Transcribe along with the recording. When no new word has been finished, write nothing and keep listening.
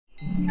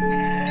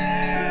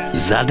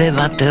Za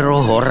 9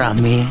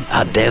 horami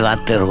a 9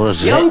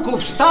 Janku,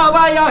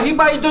 vstávaj a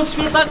hýbaj do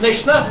světa,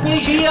 než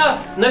nasněží a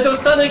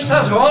nedostaneš se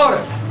z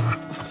hor.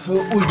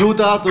 Už jdu,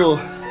 táto.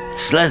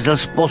 Slezl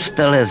z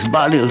postele,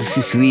 zbalil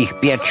si svých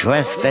 5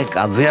 švestek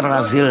a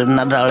vyrazil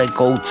na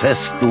dalekou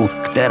cestu,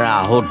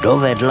 která ho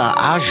dovedla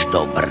až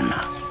do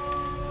Brna.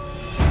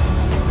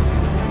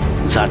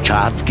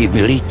 Začátky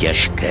byly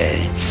těžké.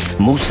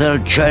 Musel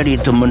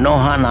čelit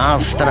mnoha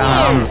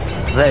nástrahám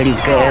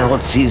velikého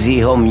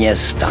cizího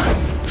města.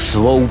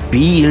 Svou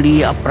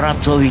pílí a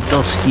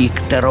pracovitostí,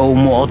 kterou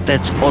mu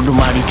otec od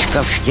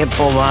malička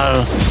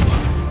vštěpoval,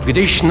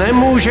 když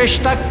nemůžeš,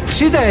 tak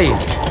přidej.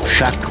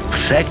 Však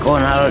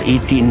překonal i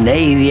ty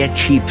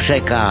největší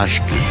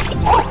překážky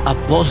a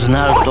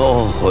poznal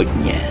toho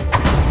hodně.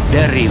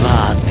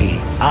 Deriváty,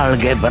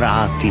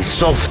 algebráty,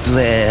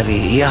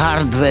 softwary,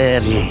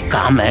 hardwary,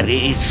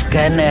 kamery,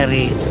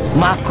 skenery,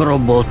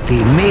 makroboty,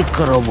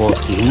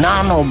 mikroboty,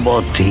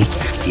 nanoboty,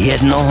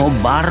 jednoho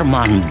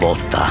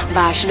barmanbota.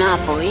 Váš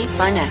nápoj,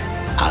 pane.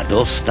 A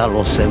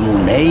dostalo se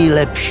mu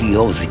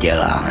nejlepšího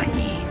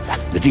vzdělání,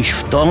 když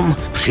v tom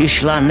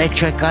přišla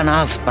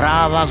nečekaná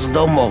zpráva z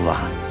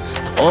domova.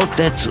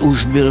 Otec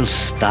už byl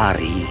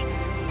starý.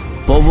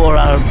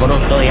 Povolal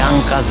proto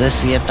Janka ze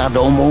světa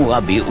domů,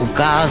 aby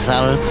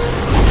ukázal,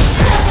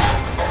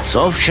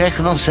 co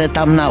všechno se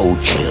tam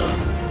naučil.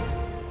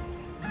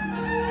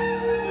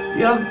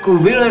 Janku,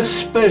 vylez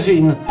z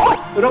peřin.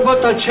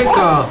 Robota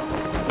čeká.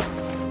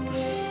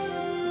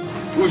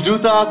 Už jdu,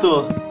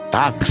 táto.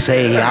 Tak se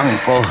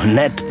Janko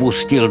hned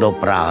pustil do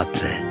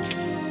práce.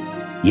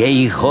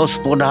 Jejich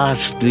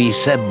hospodářství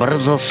se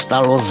brzo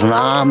stalo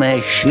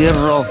známé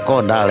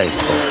široko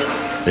daleko.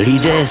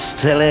 Lidé z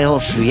celého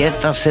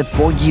světa se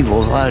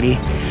podivovali,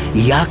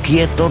 jak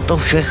je toto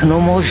všechno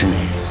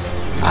možné.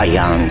 A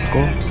Janko,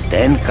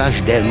 ten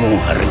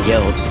každému hrdě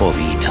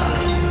odpovídal.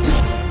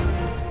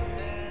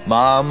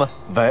 Mám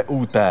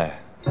VUT.